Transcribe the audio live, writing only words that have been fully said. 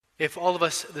If all of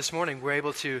us this morning were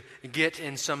able to get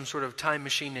in some sort of time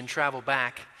machine and travel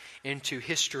back into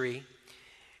history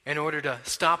in order to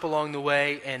stop along the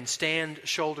way and stand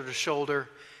shoulder to shoulder,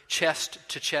 chest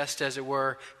to chest as it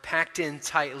were, packed in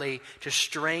tightly to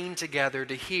strain together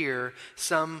to hear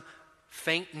some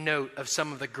faint note of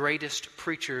some of the greatest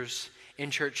preachers in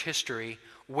church history,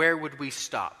 where would we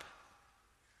stop?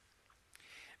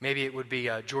 Maybe it would be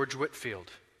George Whitefield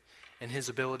and his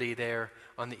ability there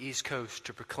on the East Coast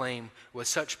to proclaim with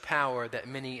such power that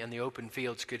many in the open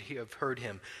fields could have heard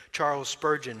him. Charles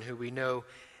Spurgeon, who we know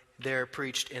there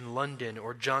preached in London,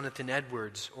 or Jonathan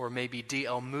Edwards, or maybe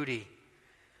D.L. Moody.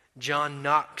 John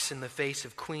Knox in the face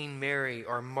of Queen Mary,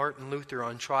 or Martin Luther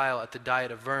on trial at the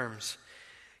Diet of Worms.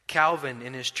 Calvin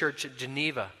in his church at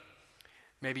Geneva.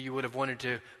 Maybe you would have wanted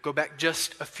to go back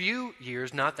just a few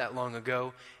years, not that long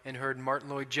ago, and heard Martin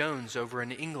Lloyd-Jones over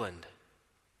in England.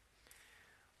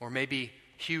 Or maybe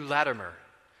Hugh Latimer,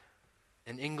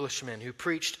 an Englishman who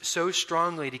preached so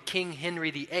strongly to King Henry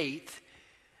VIII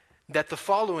that the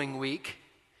following week,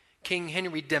 King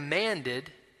Henry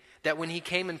demanded that when he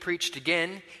came and preached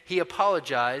again, he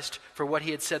apologized for what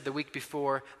he had said the week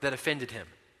before that offended him.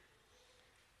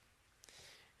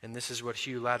 And this is what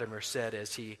Hugh Latimer said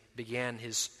as he began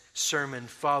his sermon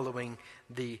following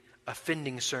the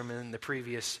offending sermon the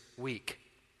previous week.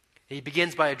 He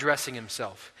begins by addressing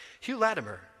himself. Hugh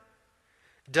Latimer,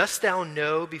 dost thou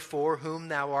know before whom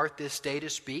thou art this day to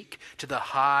speak? To the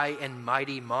high and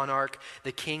mighty monarch,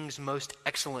 the king's most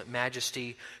excellent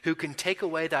majesty, who can take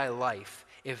away thy life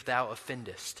if thou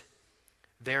offendest.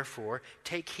 Therefore,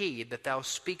 take heed that thou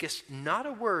speakest not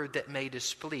a word that may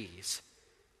displease.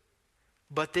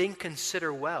 But then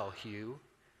consider well, Hugh,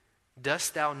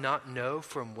 dost thou not know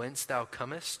from whence thou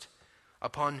comest,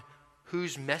 upon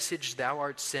whose message thou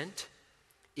art sent?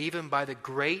 Even by the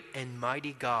great and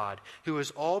mighty God, who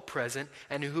is all present,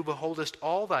 and who beholdest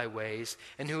all thy ways,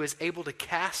 and who is able to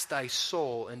cast thy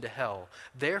soul into hell.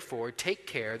 Therefore, take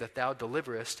care that thou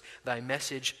deliverest thy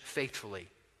message faithfully.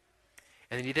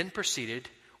 And he then proceeded,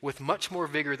 with much more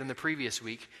vigor than the previous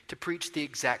week, to preach the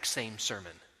exact same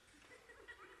sermon.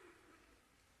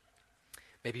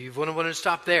 Maybe you wouldn't want to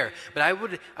stop there, but I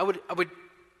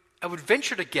would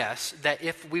venture to guess that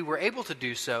if we were able to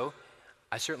do so,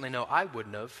 I certainly know I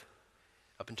wouldn't have,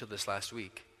 up until this last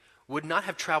week, would not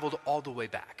have traveled all the way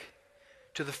back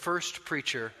to the first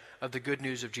preacher of the good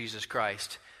news of Jesus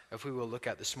Christ, of who we'll look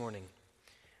at this morning.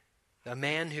 A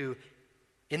man who,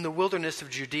 in the wilderness of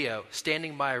Judea,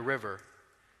 standing by a river,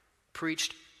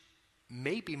 preached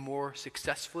maybe more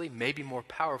successfully, maybe more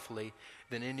powerfully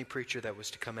than any preacher that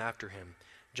was to come after him,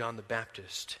 John the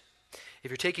Baptist. If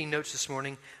you're taking notes this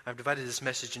morning, I've divided this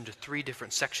message into 3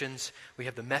 different sections. We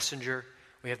have the messenger,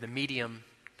 we have the medium,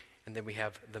 and then we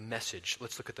have the message.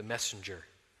 Let's look at the messenger.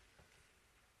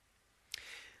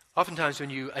 Oftentimes when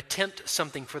you attempt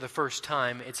something for the first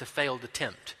time, it's a failed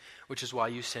attempt, which is why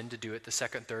you tend to do it the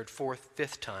second, third, fourth,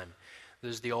 fifth time.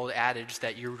 There's the old adage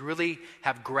that you really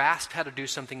have grasped how to do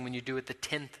something when you do it the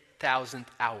 10,000th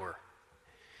hour.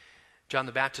 John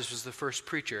the Baptist was the first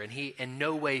preacher, and he in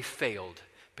no way failed,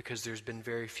 because there's been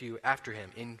very few after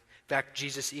him. In fact,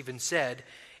 Jesus even said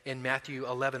in Matthew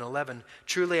 11:11,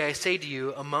 "Truly I say to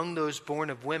you, among those born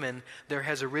of women, there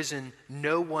has arisen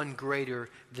no one greater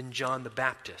than John the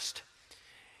Baptist."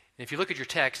 And if you look at your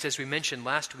text, as we mentioned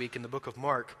last week in the book of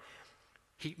Mark,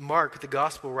 Mark, the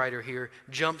gospel writer here,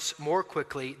 jumps more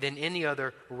quickly than any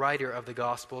other writer of the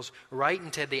Gospels right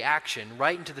into the action,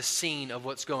 right into the scene of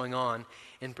what's going on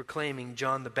in proclaiming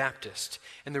John the Baptist.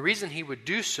 And the reason he would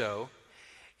do so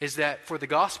is that for the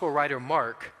gospel writer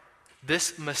Mark,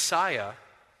 this Messiah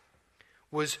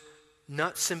was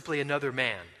not simply another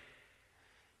man.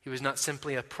 He was not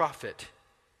simply a prophet.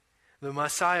 The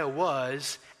Messiah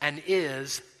was and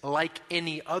is unlike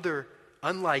any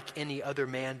other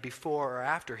man before or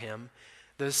after him.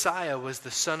 The Messiah was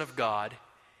the Son of God,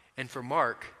 and for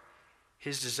Mark,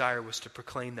 his desire was to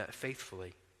proclaim that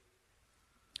faithfully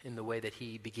in the way that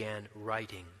he began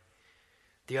writing.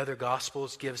 The other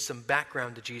Gospels give some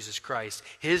background to Jesus Christ.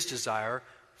 His desire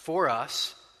for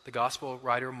us, the Gospel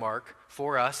writer Mark,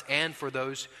 for us and for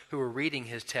those who are reading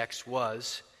his text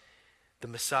was, the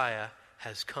Messiah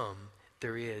has come.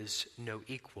 There is no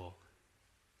equal.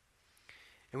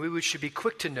 And we should be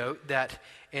quick to note that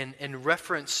in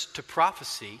reference to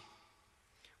prophecy,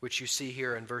 which you see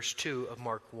here in verse 2 of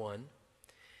Mark 1,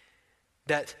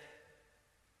 that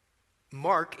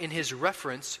Mark, in his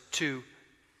reference to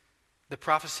the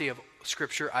prophecy of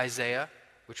Scripture, Isaiah,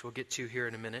 which we'll get to here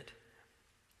in a minute,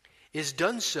 is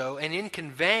done so, and in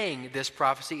conveying this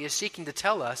prophecy is seeking to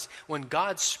tell us when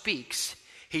God speaks,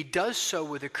 He does so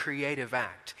with a creative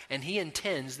act, and he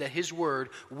intends that his word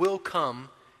will come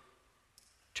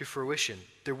to fruition.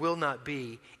 There will not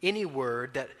be any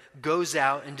word that goes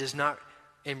out and does not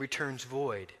and returns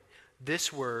void.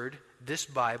 This word, this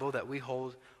Bible that we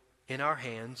hold in our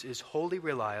hands is wholly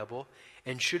reliable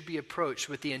and should be approached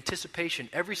with the anticipation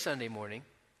every Sunday morning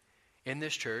in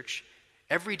this church,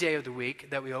 every day of the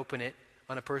week that we open it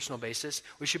on a personal basis.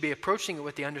 We should be approaching it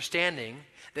with the understanding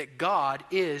that God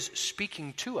is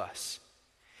speaking to us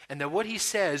and that what he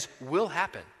says will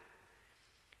happen.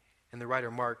 And the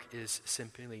writer Mark is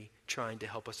simply trying to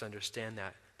help us understand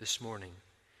that this morning.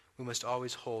 We must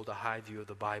always hold a high view of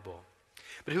the Bible.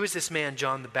 But who is this man,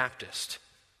 John the Baptist?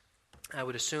 I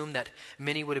would assume that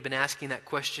many would have been asking that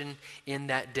question in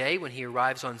that day when he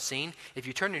arrives on scene. If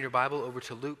you turn in your Bible over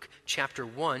to Luke chapter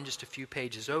 1, just a few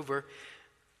pages over,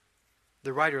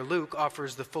 the writer Luke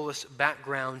offers the fullest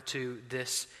background to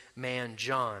this man,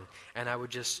 John. And I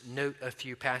would just note a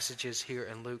few passages here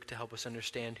in Luke to help us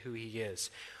understand who he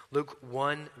is. Luke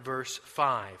 1, verse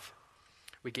 5.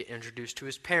 We get introduced to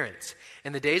his parents.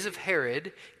 In the days of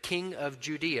Herod, king of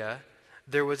Judea,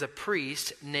 there was a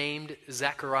priest named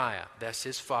Zechariah, that's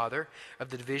his father, of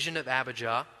the division of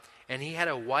Abijah, and he had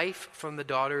a wife from the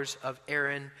daughters of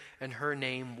Aaron, and her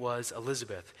name was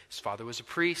Elizabeth. His father was a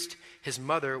priest. His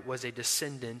mother was a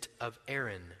descendant of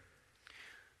Aaron.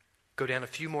 Go down a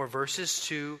few more verses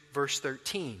to verse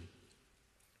 13.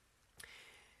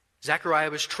 Zechariah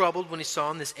was troubled when he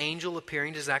saw this angel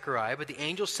appearing to Zechariah, but the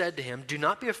angel said to him, "Do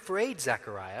not be afraid,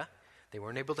 Zechariah." They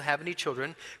weren't able to have any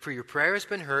children. "For your prayer has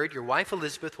been heard. Your wife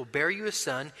Elizabeth will bear you a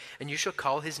son, and you shall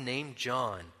call his name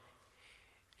John.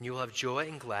 And you will have joy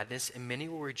and gladness, and many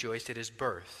will rejoice at his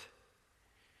birth.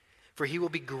 For he will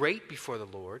be great before the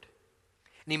Lord,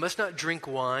 and he must not drink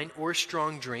wine or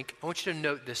strong drink." I want you to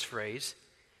note this phrase.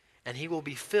 "And he will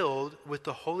be filled with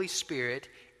the Holy Spirit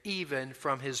even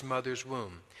from his mother's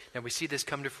womb." Now we see this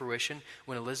come to fruition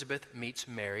when Elizabeth meets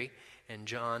Mary, and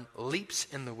John leaps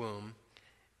in the womb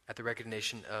at the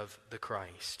recognition of the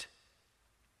Christ.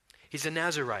 He's a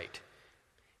Nazirite.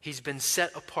 He's been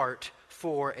set apart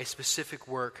for a specific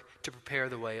work to prepare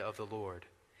the way of the Lord.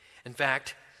 In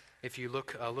fact, if you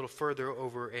look a little further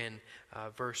over in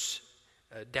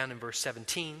down in verse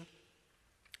 17,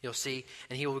 you'll see,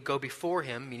 "And he will go before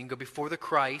him," meaning go before the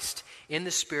Christ, "in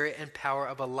the spirit and power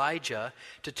of Elijah,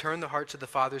 to turn the hearts of the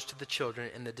fathers to the children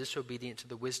and the disobedient to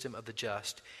the wisdom of the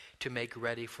just, to make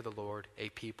ready for the Lord a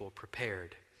people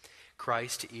prepared."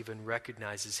 Christ even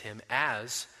recognizes him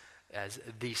as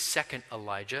the second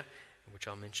Elijah, which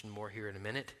I'll mention more here in a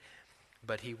minute.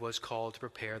 But he was called to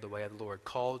prepare the way of the Lord,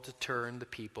 called to turn the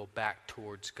people back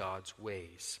towards God's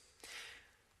ways.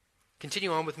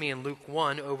 Continue on with me in Luke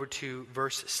 1 over to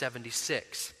verse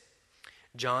 76.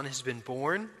 John has been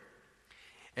born,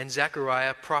 and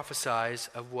Zechariah prophesies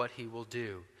of what he will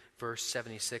do. Verse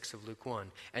 76 of Luke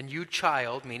 1. "And you,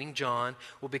 child," meaning John,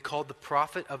 "will be called the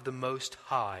prophet of the Most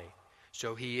High."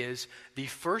 So he is the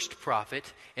first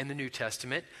prophet in the New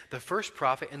Testament, the first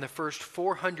prophet in the first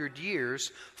 400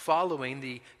 years following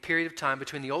the period of time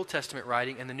between the Old Testament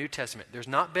writing and the New Testament. There's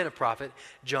not been a prophet.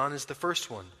 John is the first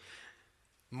one.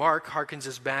 Mark harkens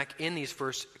us back in these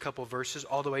first couple verses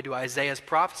all the way to Isaiah's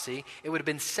prophecy. It would have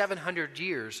been 700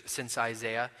 years since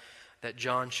Isaiah that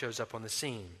John shows up on the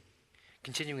scene.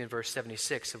 Continuing in verse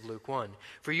 76 of Luke 1.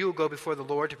 "For you will go before the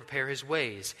Lord to prepare his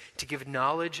ways, to give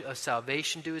knowledge of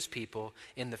salvation to his people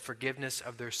in the forgiveness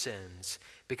of their sins,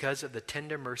 because of the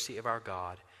tender mercy of our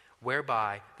God,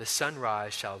 whereby the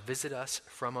sunrise shall visit us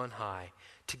from on high,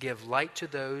 to give light to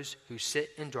those who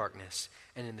sit in darkness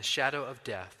and in the shadow of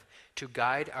death, to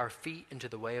guide our feet into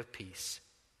the way of peace."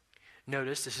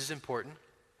 Notice, this is important,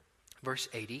 verse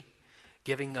 80,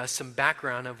 giving us some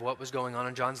background of what was going on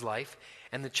in John's life.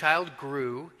 "And the child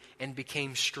grew and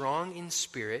became strong in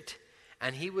spirit,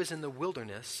 and he was in the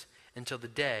wilderness until the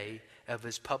day of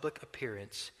his public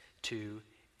appearance to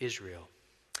Israel."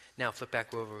 Now flip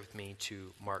back over with me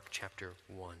to Mark chapter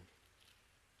 1.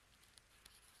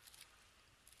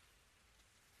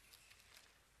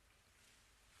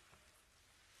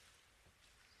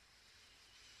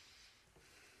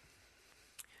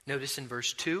 Notice in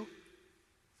verse 2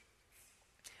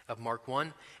 of Mark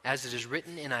 1, "As it is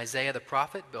written in Isaiah the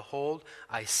prophet, behold,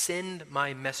 I send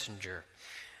my messenger."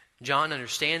 John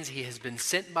understands he has been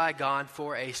sent by God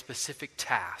for a specific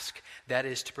task, that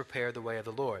is to prepare the way of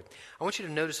the Lord. I want you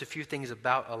to notice a few things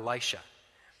about Elisha.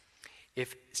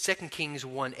 If 2 Kings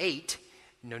 1:8,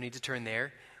 no need to turn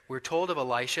there, we're told of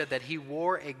Elisha that he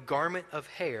wore a garment of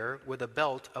hair with a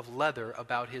belt of leather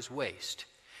about his waist.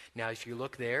 Now, if you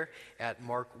look there at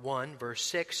Mark 1, verse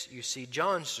 6, you see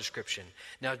John's description.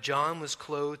 Now, John was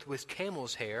clothed with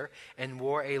camel's hair and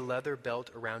wore a leather belt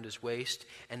around his waist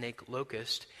and ate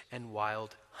locust and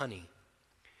wild honey.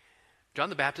 John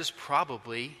the Baptist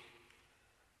probably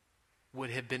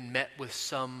would have been met with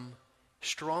some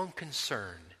strong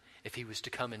concern if he was to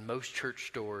come in most church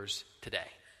stores today.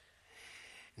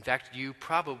 In fact, you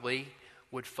probably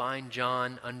would find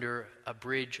John under a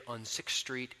bridge on 6th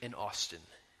Street in Austin,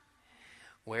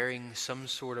 wearing some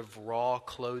sort of raw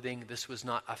clothing. This was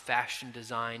not a fashion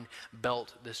design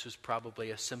belt. This was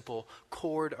probably a simple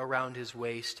cord around his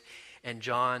waist. And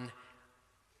John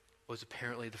was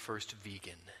apparently the first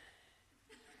vegan.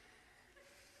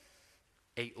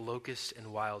 Ate locust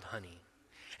and wild honey.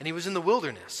 And he was in the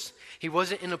wilderness. He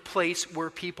wasn't in a place where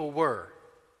people were.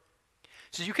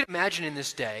 So you can imagine in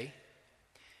this day,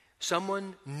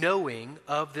 someone knowing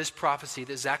of this prophecy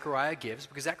that Zechariah gives,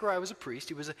 because Zechariah was a priest,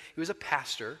 he was a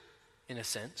pastor in a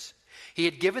sense. He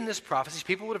had given this prophecy,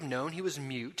 people would have known he was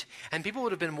mute, and people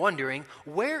would have been wondering,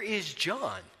 where is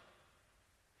John?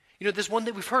 You know, this one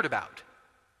that we've heard about.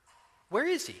 Where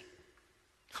is he?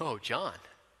 Oh, John.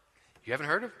 You haven't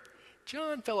heard of him?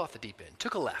 John fell off the deep end,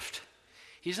 took a left.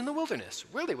 He's in the wilderness.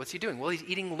 Really, what's he doing? Well, he's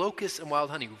eating locusts and wild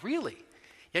honey. Really?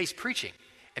 Yeah, he's preaching.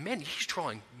 And man, he's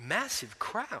drawing massive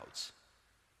crowds.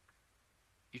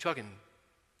 You talking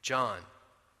John?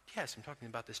 Yes, I'm talking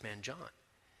about this man John.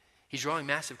 He's drawing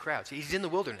massive crowds. He's in the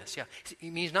wilderness. Yeah,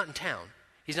 he's not in town.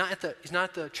 He's not at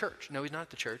the church. No, he's not at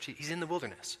the church. He's in the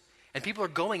wilderness. And people are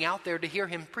going out there to hear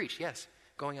him preach. Yes,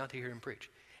 going out to hear him preach.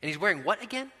 And he's wearing what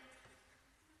again?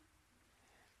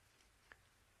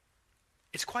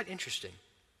 It's quite interesting,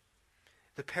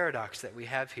 the paradox that we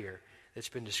have here that's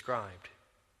been described.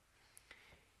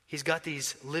 He's got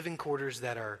these living quarters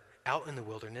that are out in the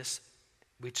wilderness.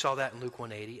 We saw that in Luke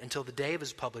 180, until the day of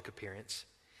his public appearance.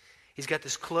 He's got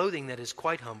this clothing that is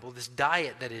quite humble, this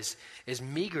diet that is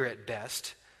meager at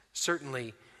best,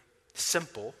 certainly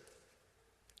simple.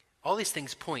 All these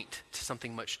things point to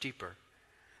something much deeper.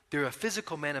 They're a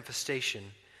physical manifestation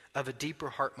of a deeper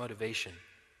heart motivation.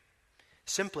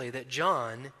 Simply that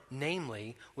John,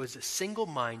 namely, was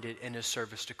single-minded in his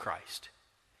service to Christ.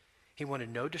 He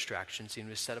wanted no distractions. He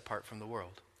was set apart from the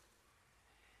world.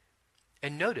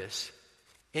 And notice,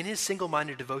 in his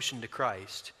single-minded devotion to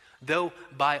Christ, though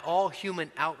by all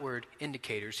human outward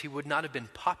indicators he would not have been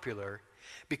popular,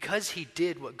 because he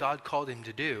did what God called him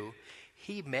to do,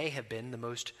 he may have been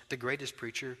the greatest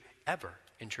preacher ever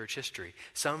in church history.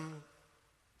 Some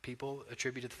people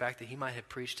attribute the fact that he might have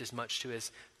preached as much to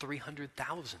as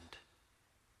 300,000.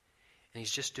 And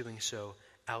he's just doing so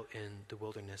out in the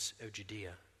wilderness of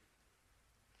Judea.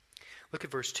 Look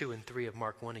at verse 2 and 3 of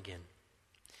Mark 1 again.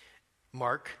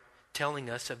 Mark,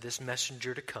 telling us of this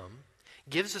messenger to come,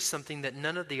 gives us something that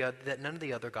none of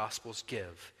the other Gospels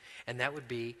give. And that would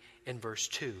be in verse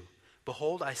 2.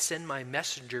 Behold, I send my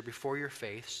messenger before your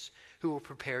face, who will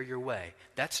prepare your way.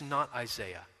 That's not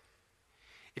Isaiah.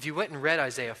 If you went and read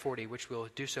Isaiah 40, which we'll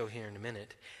do so here in a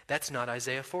minute, that's not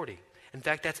Isaiah 40. In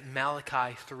fact, that's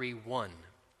Malachi 3:1.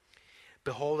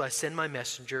 Behold, I send my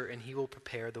messenger, and he will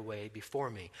prepare the way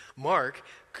before me. Mark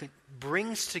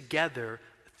brings together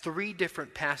three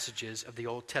different passages of the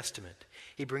Old Testament.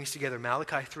 He brings together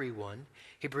Malachi 3:1.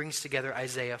 He brings together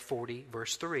Isaiah 40,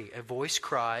 verse 3. A voice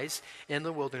cries in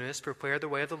the wilderness, prepare the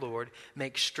way of the Lord,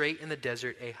 make straight in the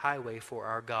desert a highway for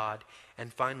our God.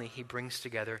 And finally, he brings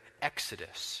together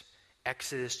Exodus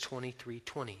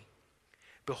 23:20.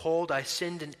 Behold, I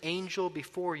send an angel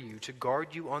before you to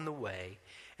guard you on the way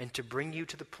and to bring you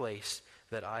to the place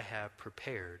that I have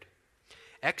prepared.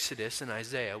 Exodus and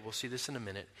Isaiah, we'll see this in a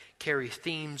minute, carry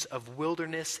themes of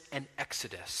wilderness and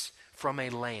exodus from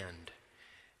a land.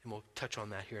 And we'll touch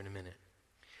on that here in a minute.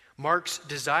 Mark's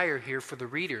desire here for the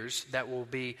readers that will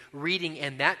be reading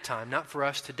in that time, not for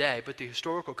us today, but the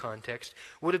historical context,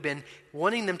 would have been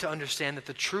wanting them to understand that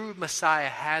the true Messiah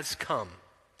has come,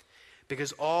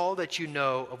 because all that you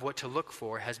know of what to look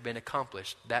for has been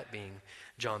accomplished, that being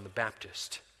John the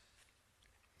Baptist.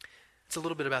 It's a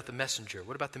little bit about the messenger.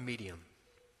 What about the medium?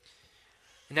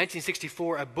 In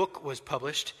 1964, a book was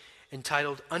published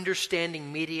entitled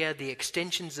Understanding Media, The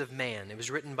Extensions of Man. It was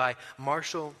written by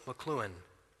Marshall McLuhan.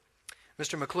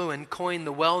 Mr. McLuhan coined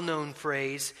the well-known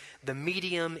phrase, the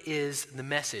medium is the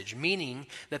message, meaning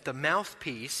that the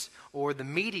mouthpiece or the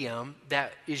medium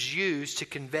that is used to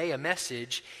convey a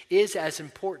message is as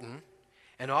important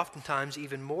and oftentimes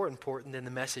even more important than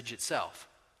the message itself.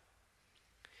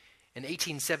 In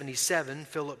 1877,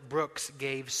 Philip Brooks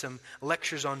gave some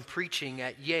lectures on preaching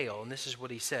at Yale, and this is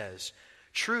what he says.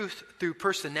 Truth through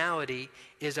personality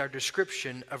is our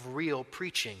description of real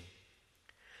preaching.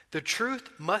 The truth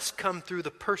must come through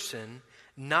the person,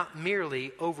 not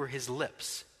merely over his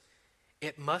lips.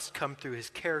 It must come through his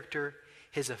character,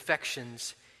 his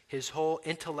affections, his whole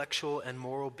intellectual and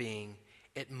moral being.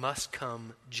 It must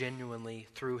come genuinely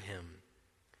through him.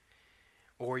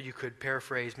 Or you could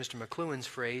paraphrase Mr. McLuhan's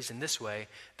phrase in this way: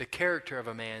 the character of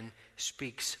a man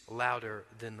speaks louder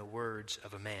than the words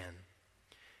of a man.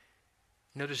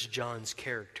 Notice John's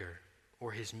character,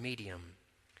 or his medium.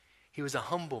 He was a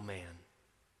humble man.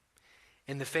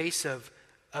 In the face of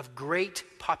great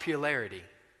popularity,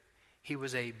 he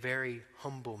was a very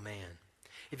humble man.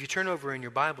 If you turn over in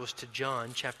your Bibles to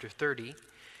John chapter 30,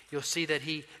 you'll see that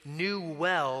he knew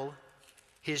well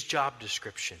his job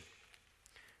description.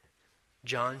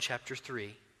 John chapter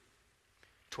 3,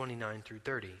 29 through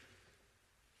 30.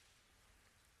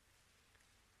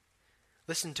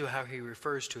 Listen to how he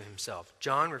refers to himself.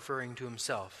 John referring to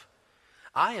himself.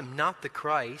 I am not the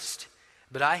Christ,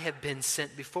 but I have been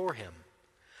sent before him.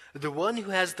 The one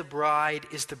who has the bride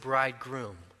is the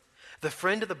bridegroom. The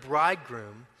friend of the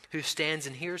bridegroom who stands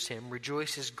and hears him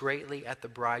rejoices greatly at the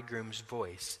bridegroom's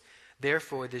voice.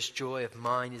 Therefore this joy of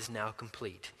mine is now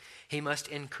complete. He must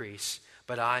increase,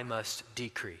 but I must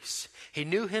decrease. He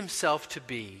knew himself to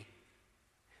be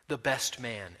the best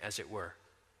man, as it were.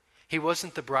 He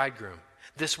wasn't the bridegroom.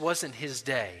 This wasn't his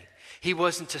day. He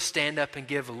wasn't to stand up and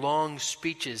give long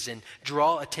speeches and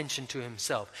draw attention to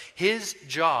himself. His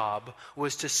job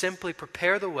was to simply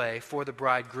prepare the way for the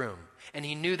bridegroom, and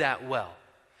he knew that well.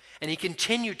 And he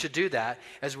continued to do that,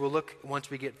 as we'll look once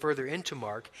we get further into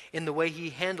Mark, in the way he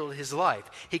handled his life.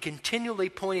 He continually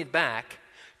pointed back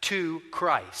to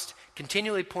Christ,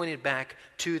 continually pointed back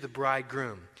to the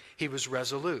bridegroom. He was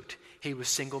resolute. He was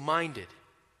single-minded.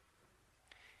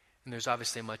 And there's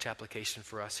obviously much application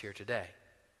for us here today.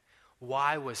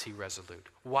 Why was he resolute?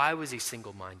 Why was he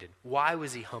single-minded? Why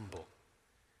was he humble?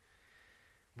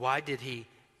 Why did he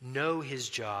know his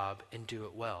job and do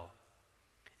it well?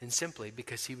 And simply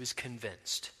because he was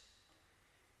convinced.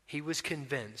 He was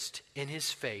convinced in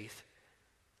his faith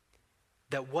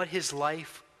that what his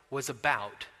life was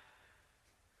about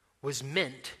was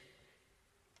meant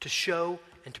to show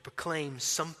and to proclaim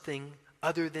something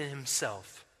other than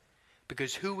himself.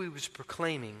 Because who he was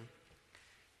proclaiming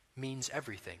means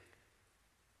everything.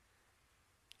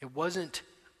 It wasn't,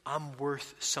 I'm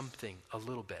worth something a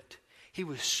little bit. He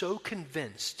was so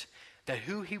convinced that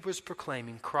who he was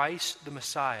proclaiming, Christ the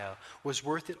Messiah, was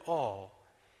worth it all,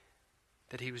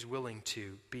 that he was willing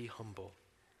to be humble.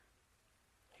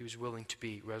 He was willing to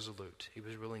be resolute. He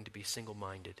was willing to be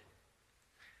single-minded.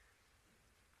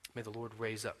 May the Lord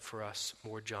raise up for us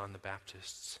more John the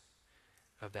Baptists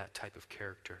of that type of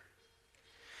character.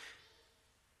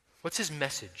 What's his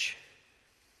message?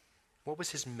 What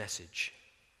was his message?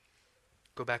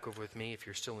 Go back over with me, if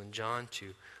you're still in John,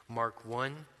 to Mark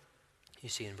 1. You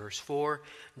see in verse 4,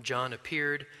 John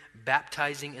appeared,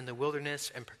 baptizing in the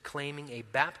wilderness and proclaiming a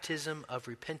baptism of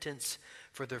repentance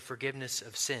for the forgiveness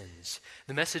of sins.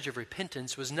 The message of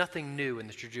repentance was nothing new in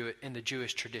the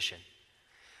Jewish tradition.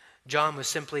 John was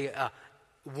simply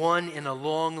one in a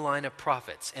long line of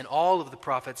prophets, and all of the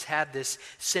prophets had this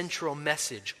central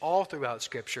message all throughout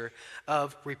Scripture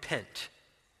of repent.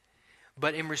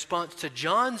 But in response to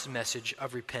John's message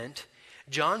of repent,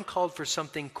 John called for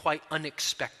something quite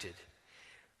unexpected,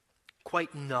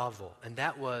 quite novel, and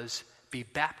that was be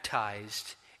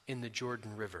baptized in the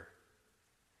Jordan River.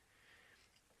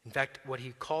 In fact, what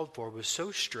he called for was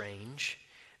so strange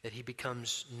that he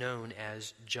becomes known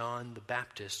as John the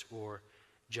Baptist or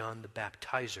John the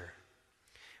Baptizer.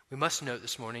 We must note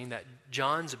this morning that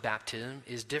John's baptism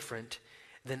is different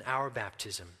than our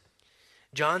baptism.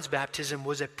 John's baptism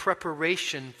was a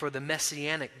preparation for the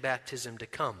messianic baptism to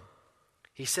come.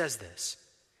 He says this,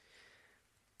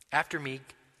 after me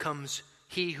comes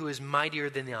he who is mightier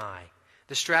than I,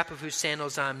 the strap of whose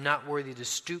sandals I am not worthy to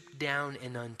stoop down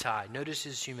and untie. Notice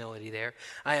his humility there.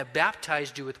 I have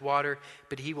baptized you with water,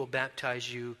 but he will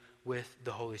baptize you with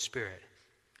the Holy Spirit.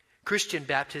 Christian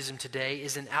baptism today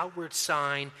is an outward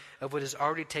sign of what has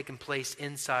already taken place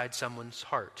inside someone's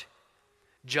heart.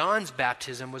 John's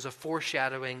baptism was a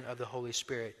foreshadowing of the Holy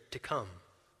Spirit to come.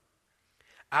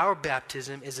 Our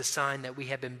baptism is a sign that we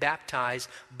have been baptized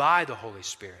by the Holy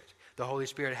Spirit. The Holy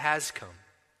Spirit has come.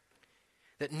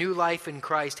 That new life in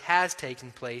Christ has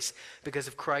taken place because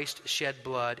of Christ's shed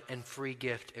blood and free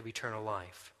gift of eternal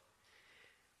life.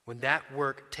 When that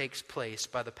work takes place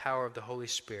by the power of the Holy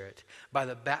Spirit, by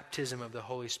the baptism of the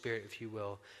Holy Spirit, if you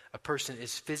will, a person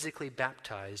is physically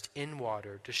baptized in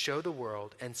water to show the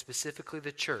world, and specifically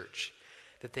the church,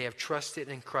 that they have trusted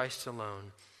in Christ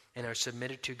alone and are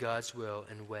submitted to God's will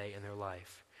and way in their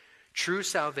life. True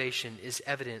salvation is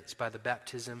evidenced by the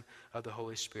baptism of the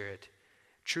Holy Spirit.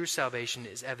 True salvation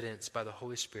is evidenced by the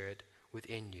Holy Spirit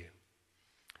within you.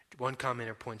 One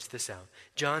commenter points this out.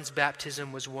 John's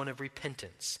baptism was one of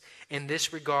repentance. In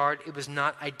this regard, it was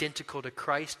not identical to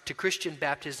Christian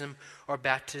baptism or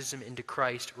baptism into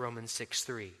Christ, Romans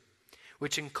 6:3,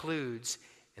 which includes,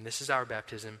 and this is our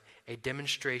baptism, a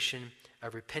demonstration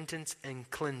of repentance and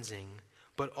cleansing,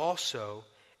 but also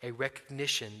a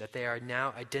recognition that they are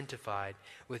now identified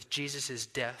with Jesus'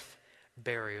 death,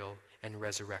 burial, and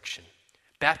resurrection.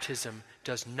 Baptism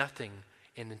does nothing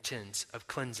in the sense of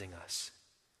cleansing us,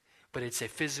 but it's a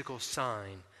physical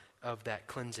sign of that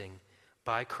cleansing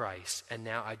by Christ and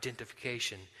now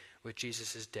identification with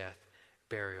Jesus' death,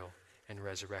 burial, and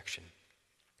resurrection.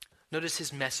 Notice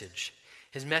his message.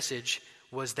 His message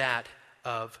was that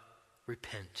of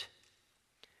repent,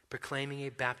 proclaiming a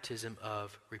baptism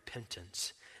of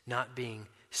repentance, not being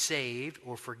saved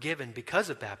or forgiven because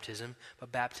of baptism,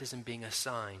 but baptism being a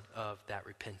sign of that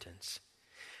repentance.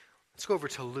 Let's go over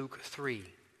to Luke 3.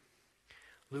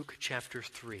 Luke chapter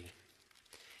 3.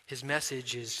 His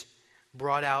message is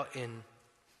brought out in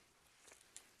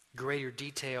greater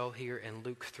detail here in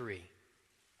Luke 3,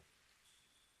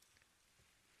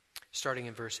 starting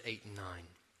in verse 8 and 9.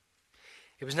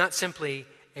 It was not simply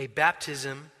a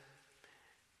baptism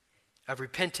of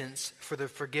repentance for the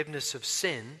forgiveness of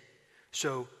sin,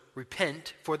 so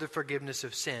repent for the forgiveness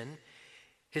of sin.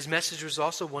 His message was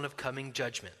also one of coming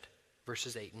judgment,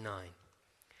 verses 8 and 9.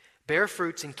 Bear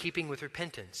fruits in keeping with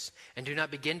repentance, and do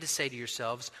not begin to say to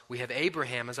yourselves, we have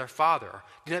Abraham as our father.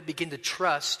 Do not begin to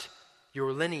trust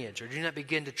your lineage, or do not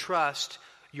begin to trust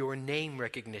your name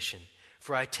recognition.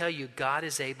 For I tell you, God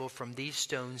is able from these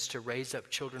stones to raise up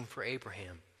children for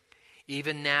Abraham.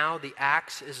 Even now the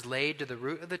axe is laid to the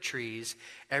root of the trees.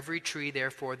 Every tree,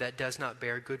 therefore, that does not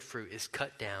bear good fruit is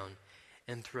cut down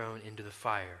and thrown into the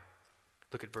fire.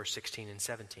 Look at verse 16 and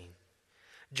 17.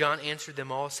 John answered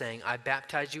them all, saying, I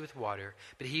baptize you with water,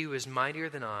 but he who is mightier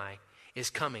than I is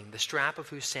coming, the strap of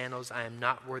whose sandals I am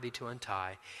not worthy to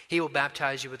untie. He will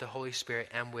baptize you with the Holy Spirit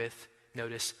and with,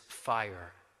 notice,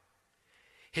 fire.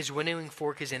 His winnowing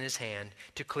fork is in his hand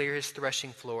to clear his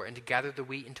threshing floor and to gather the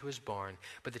wheat into his barn,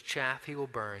 but the chaff he will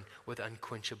burn with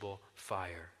unquenchable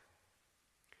fire.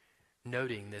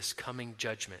 Noting this coming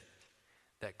judgment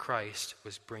that Christ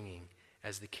was bringing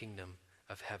as the kingdom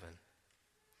of heaven.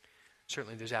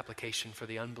 Certainly there's application for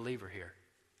the unbeliever here.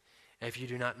 And if you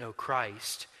do not know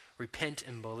Christ, repent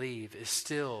and believe is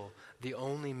still the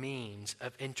only means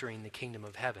of entering the kingdom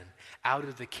of heaven, out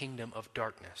of the kingdom of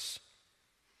darkness.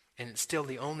 And it's still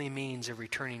the only means of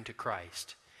returning to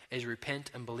Christ, is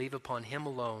repent and believe upon him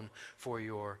alone for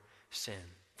your sin,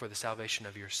 for the salvation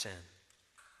of your sin.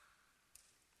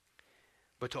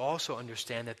 But to also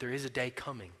understand that there is a day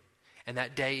coming, and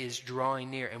that day is drawing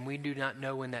near, and we do not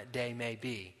know when that day may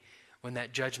be, when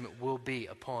that judgment will be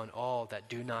upon all that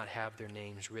do not have their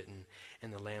names written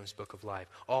in the Lamb's book of life.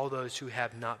 All those who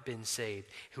have not been saved,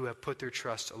 who have put their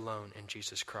trust alone in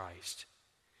Jesus Christ.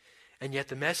 And yet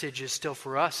the message is still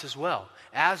for us as well,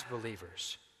 as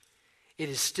believers. It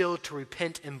is still to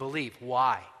repent and believe.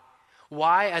 Why?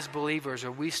 Why, as believers,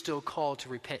 are we still called to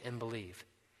repent and believe?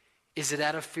 Is it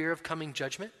out of fear of coming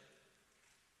judgment?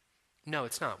 No,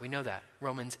 it's not. We know that.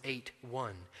 Romans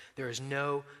 8:1. There is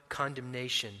no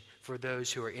condemnation for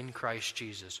those who are in Christ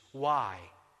Jesus. Why?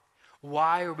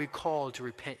 Why are we called to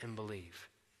repent and believe?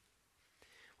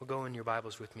 Well, go in your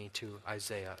Bibles with me to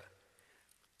Isaiah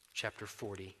chapter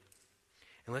 40.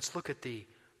 And let's look at the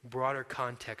broader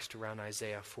context around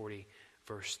Isaiah 40,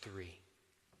 verse 3.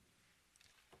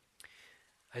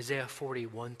 Isaiah 40,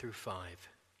 1 through 5.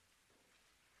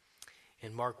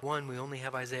 In Mark 1, we only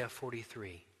have Isaiah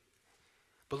 43.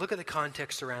 But look at the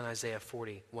context around Isaiah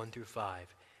 40, 1 through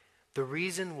 5. The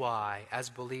reason why, as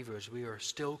believers, we are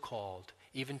still called,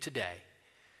 even today,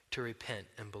 to repent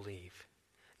and believe.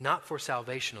 Not for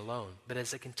salvation alone, but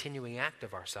as a continuing act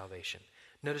of our salvation.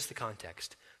 Notice the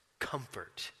context.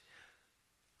 Comfort.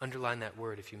 Underline that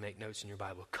word if you make notes in your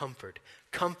Bible. Comfort.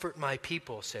 Comfort my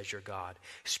people, says your God.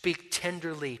 Speak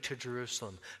tenderly to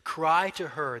Jerusalem. Cry to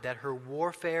her that her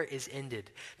warfare is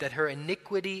ended, that her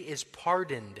iniquity is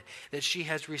pardoned, that she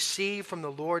has received from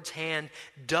the Lord's hand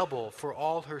double for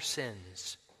all her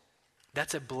sins.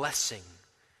 That's a blessing,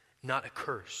 not a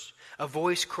curse. A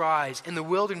voice cries, in the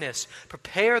wilderness,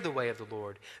 prepare the way of the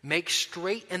Lord. Make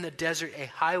straight in the desert a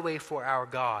highway for our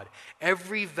God.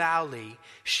 Every valley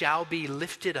shall be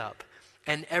lifted up,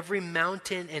 and every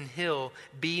mountain and hill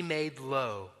be made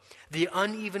low. The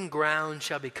uneven ground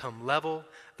shall become level,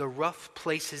 the rough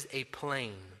places a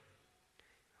plain.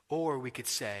 Or we could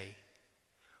say,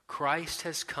 Christ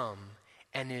has come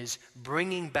and is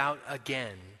bringing about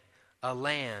again a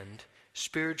land,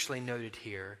 spiritually noted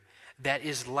here, that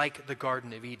is like the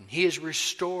Garden of Eden. He is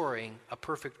restoring a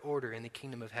perfect order in the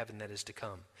kingdom of heaven that is to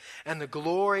come. And the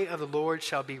glory of the Lord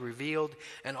shall be revealed,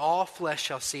 and all flesh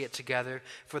shall see it together,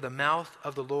 for the mouth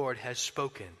of the Lord has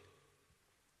spoken.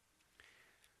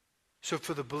 So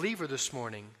for the believer this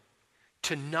morning,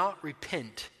 to not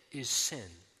repent is sin.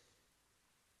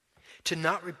 To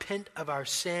not repent of our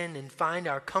sin and find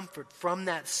our comfort from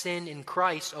that sin in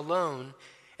Christ alone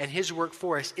and his work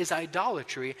for us is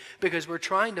idolatry, because we're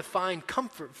trying to find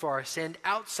comfort for our sin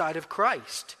outside of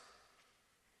Christ.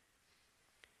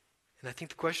 And I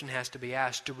think the question has to be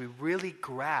asked, do we really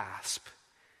grasp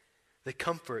the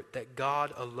comfort that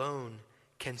God alone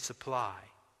can supply?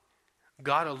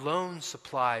 God alone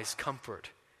supplies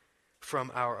comfort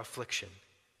from our affliction.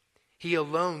 He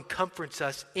alone comforts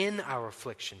us in our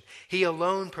affliction. He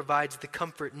alone provides the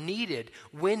comfort needed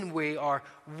when we are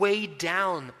weighed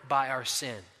down by our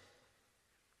sin.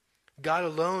 God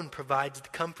alone provides the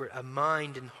comfort of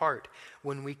mind and heart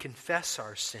when we confess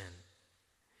our sin.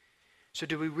 So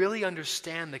do we really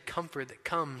understand the comfort that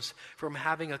comes from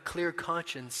having a clear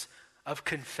conscience of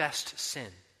confessed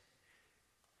sin?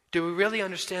 Do we really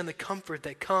understand the comfort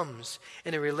that comes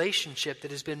in a relationship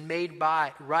that has been made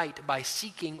right by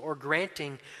seeking or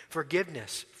granting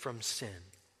forgiveness from sin?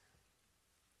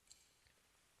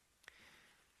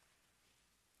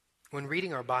 When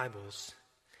reading our Bibles,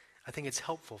 I think it's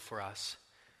helpful for us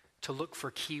to look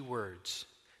for key words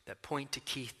that point to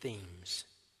key themes.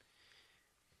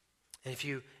 And if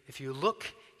you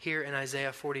look here in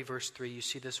Isaiah 40 verse 3, you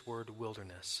see this word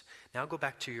wilderness. Now go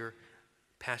back to your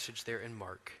passage there in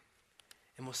Mark.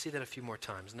 And we'll see that a few more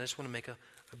times. And I just want to make a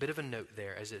bit of a note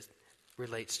there as it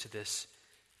relates to this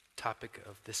topic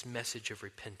of this message of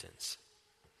repentance.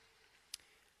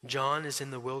 John is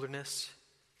in the wilderness,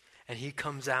 and he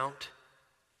comes out.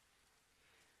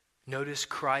 Notice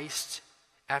Christ,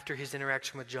 after his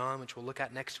interaction with John, which we'll look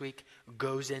at next week,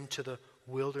 goes into the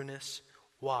wilderness.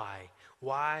 Why?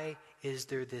 Why is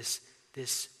there this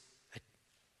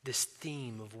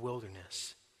theme of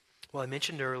wilderness? Well, I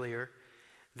mentioned earlier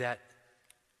that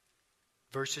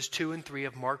verses 2 and 3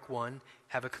 of Mark 1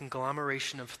 have a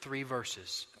conglomeration of 3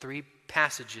 verses, 3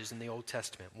 passages in the Old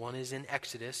Testament. One is in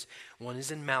Exodus, one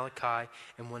is in Malachi,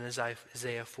 and one is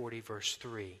Isaiah 40 verse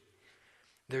 3.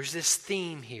 There's this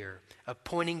theme here of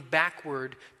pointing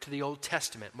backward to the Old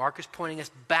Testament. Mark is pointing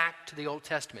us back to the Old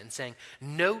Testament and saying,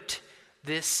 note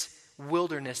this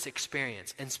wilderness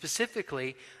experience. And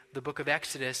specifically, the book of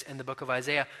Exodus and the book of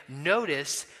Isaiah,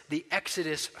 notice the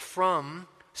exodus from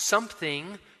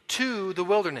something to the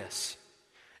wilderness.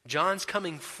 John's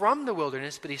coming from the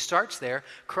wilderness, but he starts there.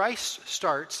 Christ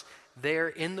starts there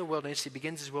in the wilderness. He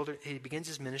begins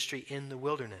his ministry in the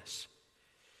wilderness.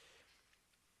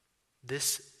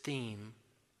 This theme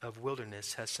of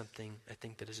wilderness has something, I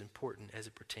think, that is important as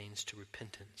it pertains to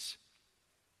repentance.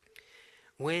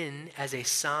 When, as a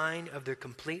sign of their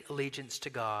complete allegiance to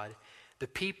God, the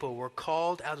people were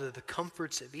called out of the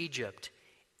comforts of Egypt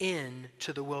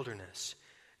into the wilderness.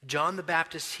 John the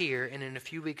Baptist here, and in a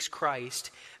few weeks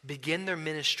Christ, begin their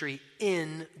ministry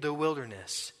in the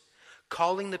wilderness,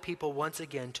 calling the people once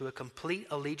again to a complete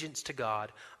allegiance to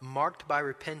God, marked by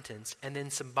repentance, and then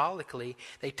symbolically,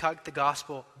 they tugged the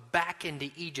gospel back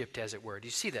into Egypt, as it were. Do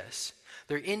you see this?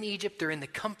 They're in Egypt, they're in the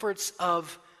comforts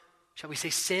of, shall we say,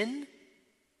 sin?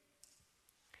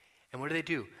 And what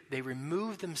do? They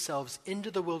remove themselves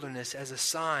into the wilderness as a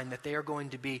sign that they are going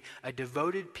to be a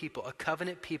devoted people, a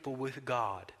covenant people with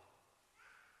God.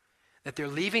 That they're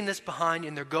leaving this behind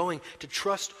and they're going to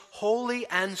trust wholly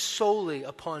and solely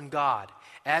upon God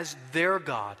as their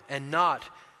God and not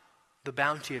the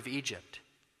bounty of Egypt.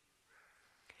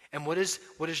 And what does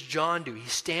John do? He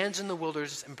stands in the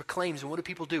wilderness and proclaims. And what do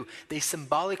people do? They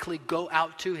symbolically go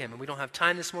out to him. And we don't have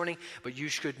time this morning, but you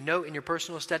should note in your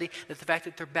personal study that the fact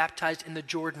that they're baptized in the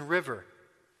Jordan River.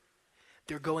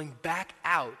 They're going back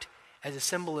out as a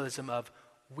symbolism of,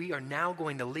 we are now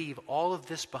going to leave all of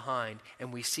this behind,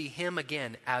 and we see him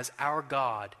again as our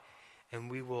God.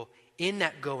 And we will, in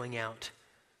that going out,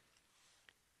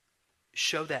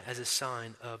 show that as a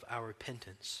sign of our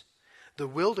repentance. The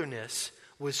wilderness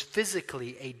was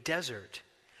physically a desert,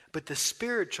 but the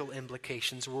spiritual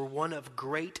implications were one of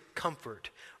great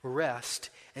comfort, rest,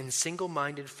 and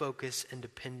single-minded focus and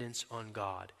dependence on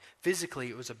God. Physically,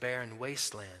 it was a barren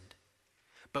wasteland.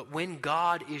 But when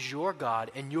God is your God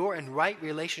and you're in right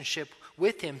relationship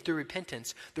with him through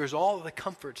repentance, there's all the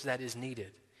comforts that is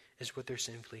needed, is what they're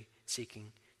simply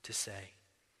seeking to say.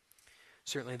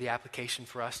 Certainly the application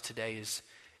for us today is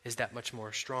that much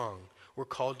more strong. We're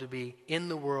called to be in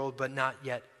the world, but not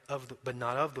yet but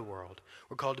not of the world.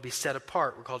 We're called to be set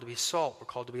apart. We're called to be salt. We're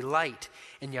called to be light.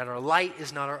 And yet our light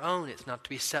is not our own. It's not to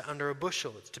be set under a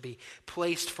bushel. It's to be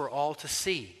placed for all to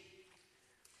see.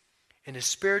 In a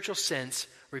spiritual sense,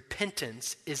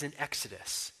 repentance is an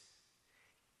exodus.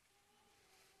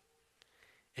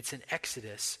 It's an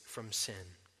exodus from sin.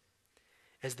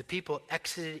 As the people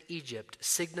exited Egypt,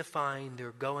 signifying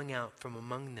their going out from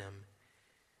among them,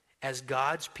 as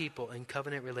God's people in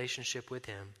covenant relationship with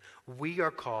him, we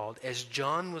are called, as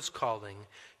John was calling,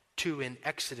 to an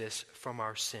exodus from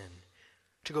our sin.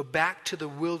 To go back to the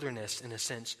wilderness, in a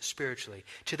sense, spiritually.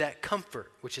 To that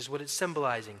comfort, which is what it's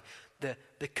symbolizing.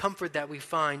 The comfort that we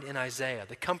find in Isaiah.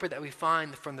 The comfort that we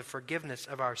find from the forgiveness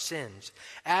of our sins.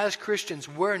 As Christians,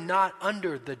 we're not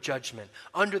under the judgment,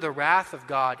 under the wrath of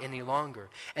God any longer.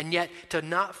 And yet, to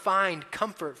not find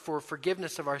comfort for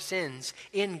forgiveness of our sins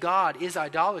in God is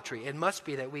idolatry. It must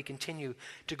be that we continue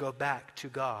to go back to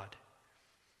God,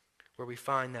 where we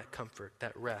find that comfort,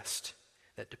 that rest,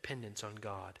 that dependence on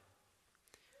God.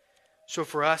 So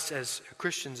for us as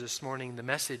Christians this morning, the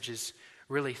message is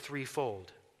really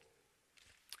threefold.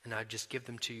 And I just give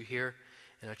them to you here,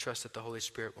 and I trust that the Holy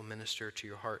Spirit will minister to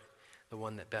your heart the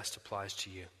one that best applies to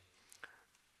you.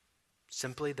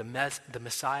 Simply, the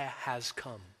Messiah has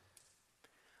come.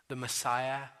 The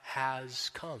Messiah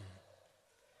has come.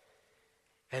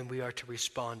 And we are to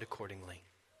respond accordingly.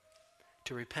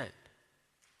 To repent.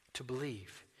 To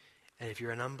believe. And if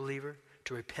you're an unbeliever,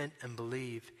 to repent and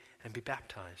believe and be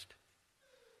baptized.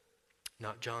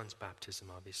 Not John's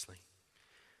baptism, obviously.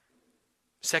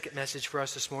 Second message for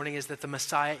us this morning is that the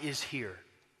Messiah is here.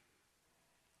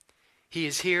 He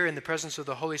is here in the presence of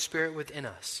the Holy Spirit within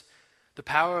us. The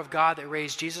power of God that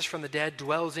raised Jesus from the dead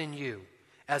dwells in you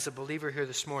as a believer here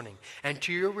this morning. And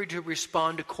you're to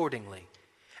respond accordingly.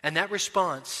 And that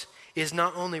response is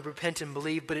not only repent and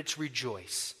believe, but it's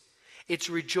rejoice. It's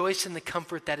rejoice in the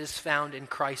comfort that is found in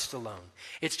Christ alone.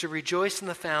 It's to rejoice in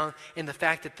the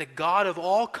fact that the God of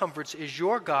all comforts is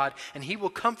your God, and he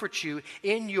will comfort you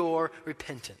in your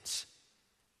repentance.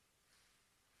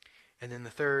 And then the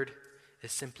third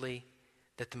is simply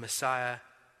that the Messiah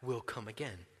will come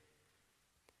again,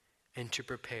 and to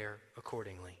prepare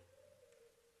accordingly.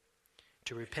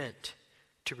 To repent,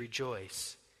 to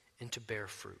rejoice, and to bear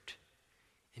fruit,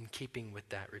 in keeping with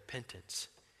that repentance,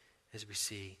 as we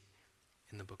see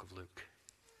in the book of Luke.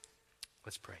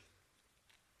 Let's pray.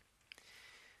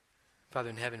 Father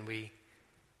in heaven, we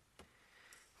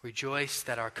rejoice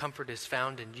that our comfort is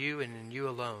found in you and in you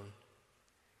alone.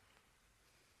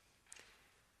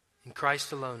 In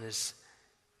Christ alone is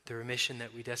the remission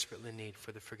that we desperately need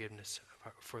for the forgiveness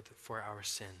for our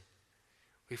sin.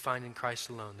 We find in Christ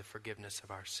alone the forgiveness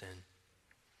of our sin.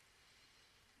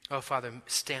 Oh, Father,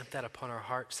 stamp that upon our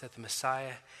hearts that the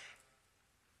Messiah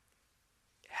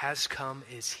has come,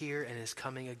 is here, and is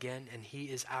coming again, and he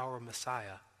is our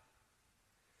Messiah.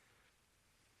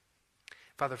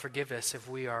 Father, forgive us if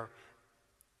we are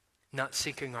not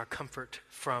seeking our comfort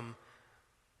from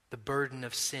the burden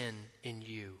of sin in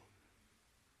you.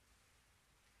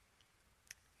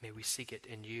 May we seek it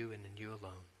in you and in you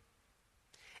alone.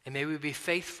 And may we be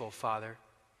faithful, Father,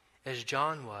 as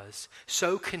John was,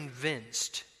 so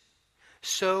convinced,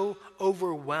 so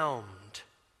overwhelmed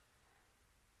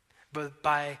but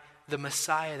by the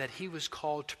Messiah that he was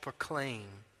called to proclaim,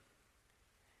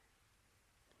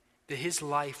 that his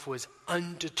life was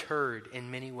undeterred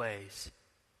in many ways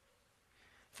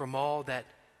from all that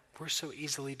we're so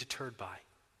easily deterred by.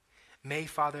 May,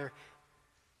 Father,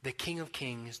 the King of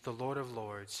Kings, the Lord of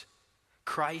Lords,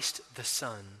 Christ the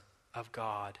Son of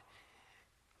God,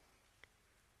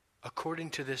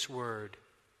 according to this word,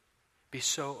 be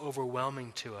so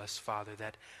overwhelming to us, Father,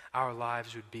 that our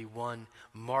lives would be one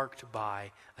marked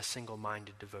by a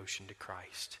single-minded devotion to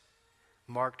Christ,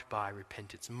 marked by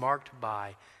repentance, marked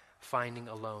by finding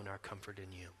alone our comfort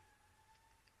in you.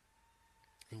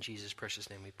 In Jesus' precious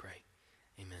name we pray.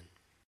 Amen.